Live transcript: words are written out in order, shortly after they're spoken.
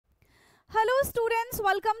Hello students,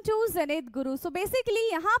 welcome to zenith Guru. So basically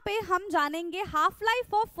यहाँ पे हम जानेंगे half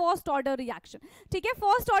life of first order reaction. ठीक है,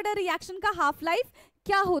 फर्स्ट ऑर्डर रिएक्शन का हाफ लाइफ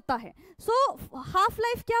क्या होता है। सो हाफ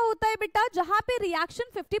लाइफ क्या होता है बेटा, जहां पे रिएक्शन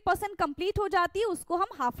 50% कंप्लीट हो जाती है उसको हम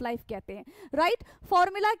हाफ लाइफ कहते हैं। राइट,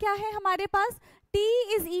 फॉर्मूला क्या है हमारे पास, T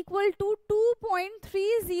is equal to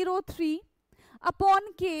 2.303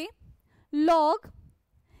 upon के लॉग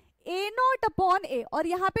ए नॉट अपॉन ए, और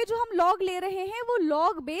यहाँ पे जो हम लॉग ले रहे हैं वो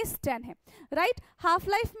लॉग बेस 10 है। राइट, हाफ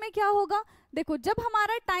लाइफ में क्या होगा, देखो जब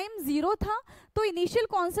हमारा टाइम 0 था तो इनिशियल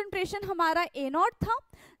कॉन्सेंट्रेशन हमारा ए नॉट था।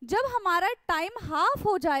 जब हमारा टाइम हाफ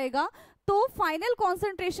हो जाएगा तो फाइनल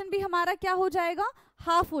कॉन्सेंट्रेशन भी हमारा क्या हो जाएगा,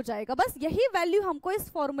 हाफ हो जाएगा। बस यही वैल्यू हमको इस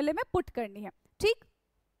फॉर्मूले में पुट करनी है। ठीक,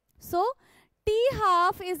 so T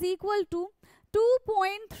half is equal to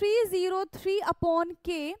 2.303 upon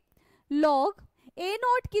के लॉग ए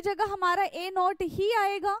नॉट की जगह हमारा ए नॉट ही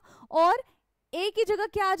आएगा और ए की जगह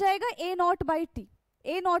क्या आ जाएगा, ए not by T,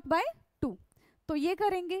 A not by 2। तो ये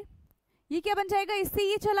करेंगे, ये क्या बन जाएगा, इससे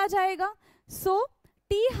ये चला जाएगा। So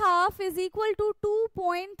T half is equal to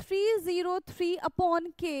 2.303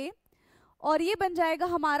 upon के, और ये बन जाएगा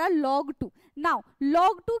हमारा log 2। नाउ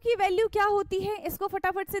log 2 की वैल्यू क्या होती है, इसको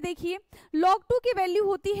फटाफट से देखिए। log 2 की वैल्यू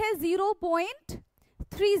होती है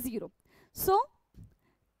 0.30। सो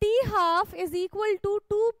T half is equal to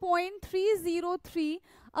 2.303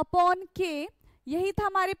 upon के, यही था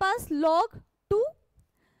हमारे पास log 2।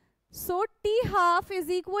 So T half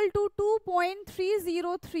is equal to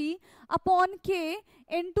 2.303 upon के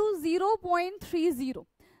इंटू 0.30।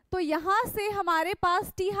 तो यहां से हमारे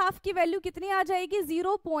पास T हाफ की वैल्यू कितनी आ जाएगी,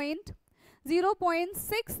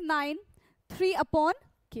 0.0693 अपॉन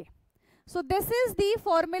के। So this is the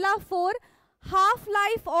formula for half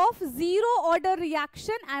life of zero order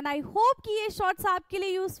reaction, and I hope कि ये शॉर्ट्स आपके लिए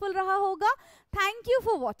यूजफुल रहा होगा। Thank you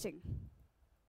for watching.